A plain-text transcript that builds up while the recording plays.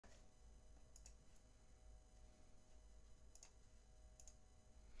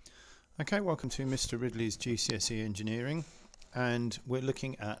Okay, welcome to Mr. Ridley's GCSE Engineering, and we're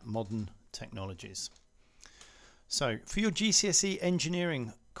looking at modern technologies. So for your GCSE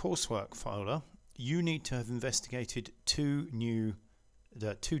Engineering coursework folder, you need to have investigated two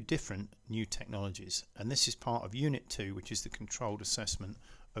different new technologies, and this is part of Unit 2, which is the controlled assessment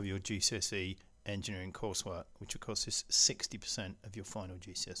of your GCSE Engineering coursework, which of course is 60% of your final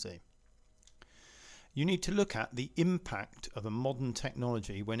GCSE. You need to look at the impact of a modern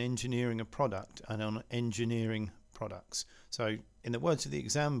technology when engineering a product and on engineering products. So in the words of the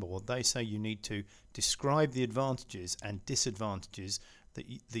exam board, they say you need to describe the advantages and disadvantages that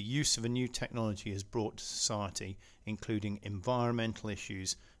the use of a new technology has brought to society, including environmental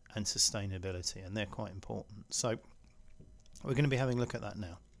issues and sustainability, and they're quite important. So we're going to be having a look at that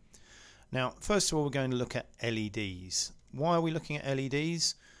now. Now, first of all, we're going to look at LEDs. Why are we looking at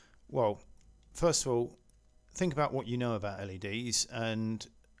LEDs? Well, first of all, think about what you know about LEDs, and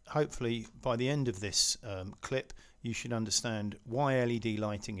hopefully by the end of this clip you should understand why LED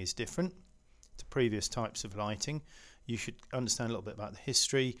lighting is different to previous types of lighting. You should understand a little bit about the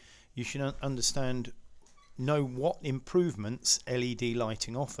history. You should know what improvements LED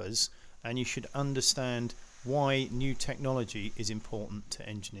lighting offers, and you should understand why new technology is important to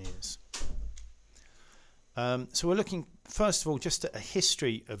engineers. So we're looking first of all just at a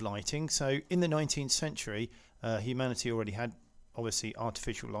history of lighting. So in the 19th century, humanity already had obviously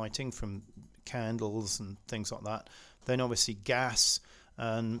artificial lighting from candles and things like that. Then obviously gas,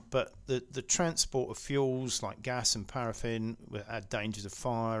 but the transport of fuels like gas and paraffin had dangers of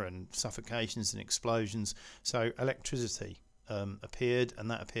fire and suffocations and explosions. So electricity appeared, and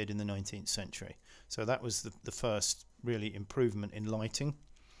that appeared in the 19th century. So that was the first really improvement in lighting.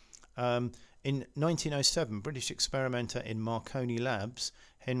 In 1907, British experimenter in Marconi Labs,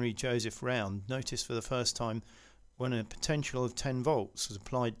 Henry Joseph Round, noticed for the first time when a potential of 10 volts was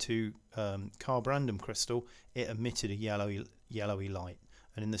applied to carborundum crystal, it emitted a yellowy light.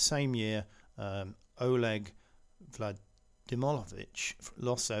 And in the same year, Oleg Vladimirovich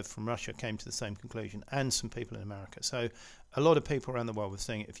Losev from Russia came to the same conclusion, and some people in America. So a lot of people around the world were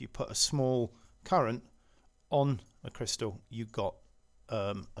saying if you put a small current on a crystal, you got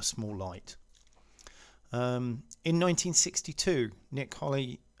a small light. In 1962, Nick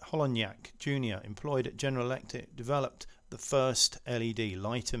Holonyak Jr., employed at General Electric, developed the first LED,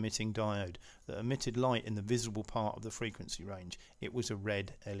 light-emitting diode, that emitted light in the visible part of the frequency range. It was a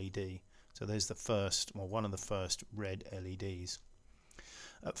red LED. So there's the first, or one of the first red LEDs.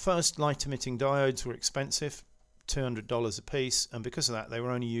 At first, light-emitting diodes were expensive, $200 a piece, and because of that, they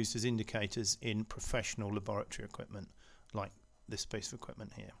were only used as indicators in professional laboratory equipment, like this piece of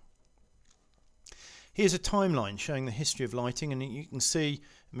equipment here. Here's a timeline showing the history of lighting, and you can see it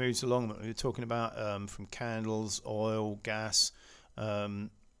moves along what we were talking about, from candles, oil, gas, and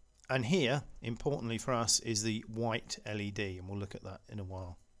here, importantly for us, is the white LED, and we'll look at that in a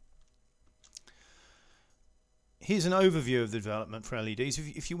while. Here's an overview of the development for LEDs.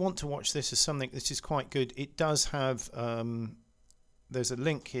 If you want to watch this as something, this is quite good. It does have, there's a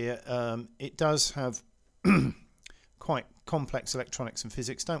link here, it does have quite complex electronics and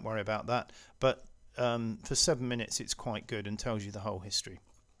physics. Don't worry about that, but for 7 minutes it's quite good and tells you the whole history.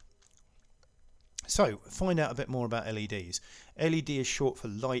 So find out a bit more about LEDs. LED is short for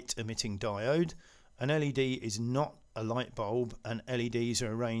light emitting diode. An LED is not a light bulb, and LEDs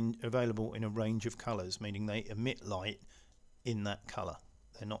are available in a range of colours, meaning they emit light in that colour.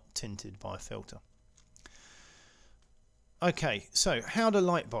 They're not tinted by a filter. Okay, so how do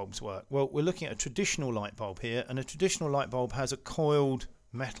light bulbs work? Well, we're looking at a traditional light bulb here, and a traditional light bulb has a coiled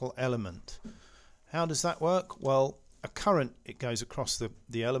metal element. How does that work? Well, a current, it goes across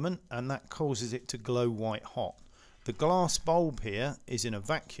the element, and that causes it to glow white hot. The glass bulb here is in a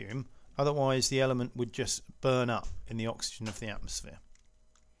vacuum, otherwise the element would just burn up in the oxygen of the atmosphere.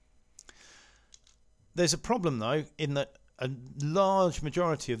 There's a problem though, in that a large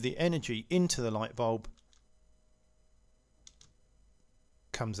majority of the energy into the light bulb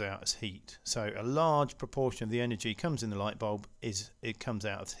comes out as heat. So a large proportion of the energy comes in the light bulb, it comes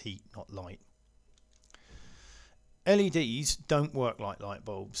out as heat, not light. LEDs don't work like light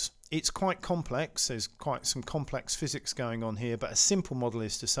bulbs. It's quite complex. There's quite some complex physics going on here, but a simple model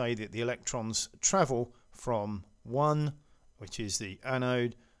is to say that the electrons travel from 1, which is the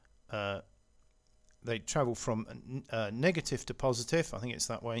anode, they travel from negative to positive, I think it's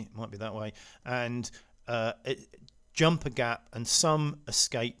that way, it might be that way, and jump a gap, and some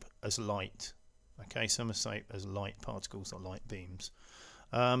escape as light. Okay, some escape as light particles or light beams.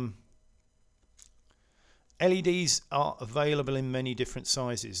 LEDs are available in many different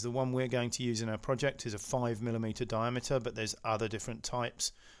sizes. The one we're going to use in our project is a 5mm diameter, but there's other different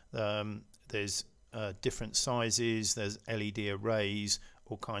types. There's different sizes, there's LED arrays,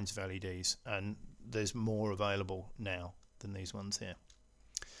 all kinds of LEDs, and there's more available now than these ones here.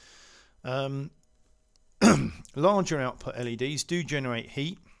 Larger output LEDs do generate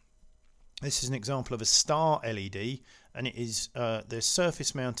heat. This is an example of a star LED, and it is they're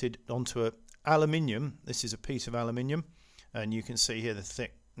surface mounted onto a aluminium. This is a piece of aluminium, and you can see here the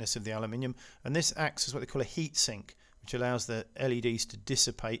thickness of the aluminium, and this acts as what they call a heat sink, which allows the LEDs to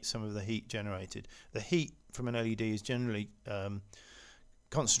dissipate some of the heat generated. The heat from an LED is generally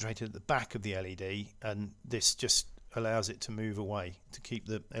concentrated at the back of the LED, and this just allows it to move away to keep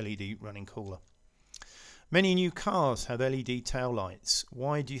the LED running cooler. Many new cars have LED tail lights.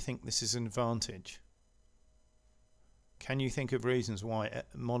 Why do you think this is an advantage? Can you think of reasons why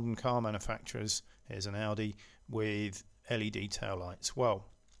modern car manufacturers, here's an Audi with LED tail lights? Well,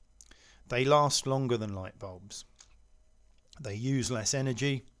 they last longer than light bulbs. They use less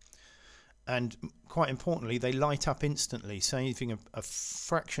energy, and quite importantly, they light up instantly, saving a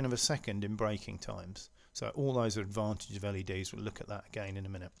fraction of a second in braking times. So all those are advantages of LEDs. We'll look at that again in a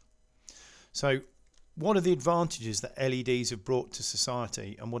minute. So what are the advantages that LEDs have brought to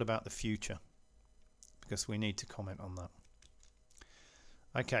society, and what about the future? Because we need to comment on that.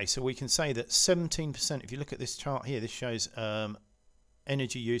 Okay, so we can say that 17%, if you look at this chart here, this shows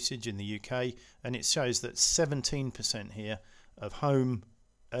energy usage in the UK, and it shows that 17% here of home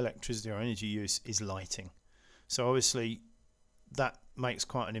electricity or energy use is lighting. So obviously that makes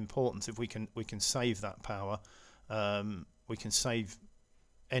quite an importance. If we can save that power, we can save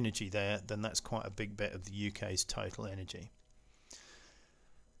energy there, then that's quite a big bit of the UK's total energy.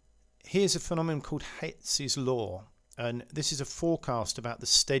 Here's a phenomenon called Hertz's law, and this is a forecast about the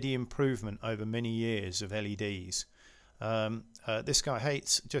steady improvement over many years of LEDs. This guy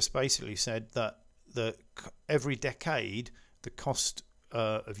Hertz just basically said that every decade the cost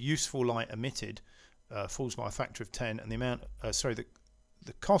of useful light emitted falls by a factor of 10, and the amount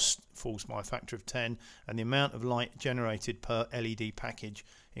the cost falls by a factor of 10, and the amount of light generated per LED package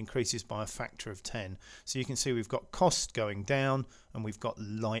increases by a factor of 10. So you can see we've got cost going down and we've got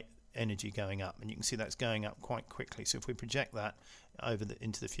light energy going up, and you can see that's going up quite quickly. So if we project that over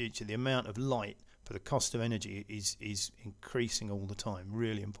into the future, the amount of light for the cost of energy is increasing all the time.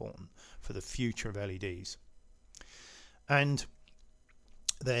 Really important for the future of LEDs. And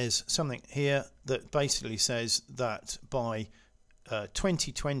there's something here that basically says that by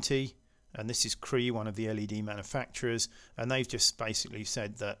 2020, and this is Cree, one of the LED manufacturers, and they've just basically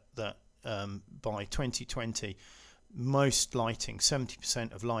said that by 2020, most lighting,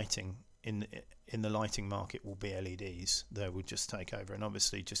 70% of lighting in the lighting market will be LEDs. They will just take over and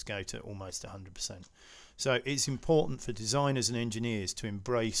obviously just go to almost 100%. So it's important for designers and engineers to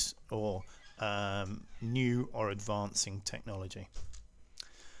embrace or new or advancing technology.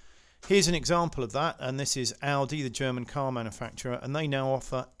 Here's an example of that, and this is Audi, the German car manufacturer, and they now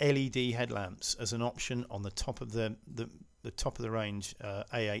offer LED headlamps as an option on the top of the top of the range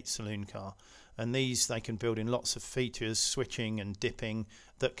A8 saloon car. And these they can build in lots of features, switching and dipping,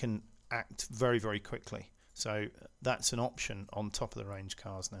 that can act very, very quickly. So that's an option on top of the range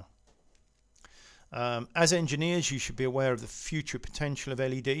cars now. As engineers, you should be aware of the future potential of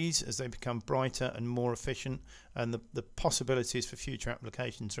LEDs as they become brighter and more efficient, and the possibilities for future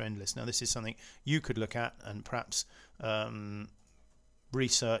applications are endless. Now this is something you could look at and perhaps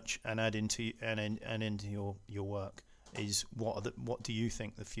research and add into your work. Is what do you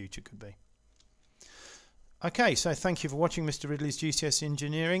think the future could be? Okay, so thank you for watching Mr. Ridley's GCSE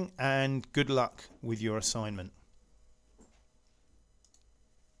Engineering, and good luck with your assignment.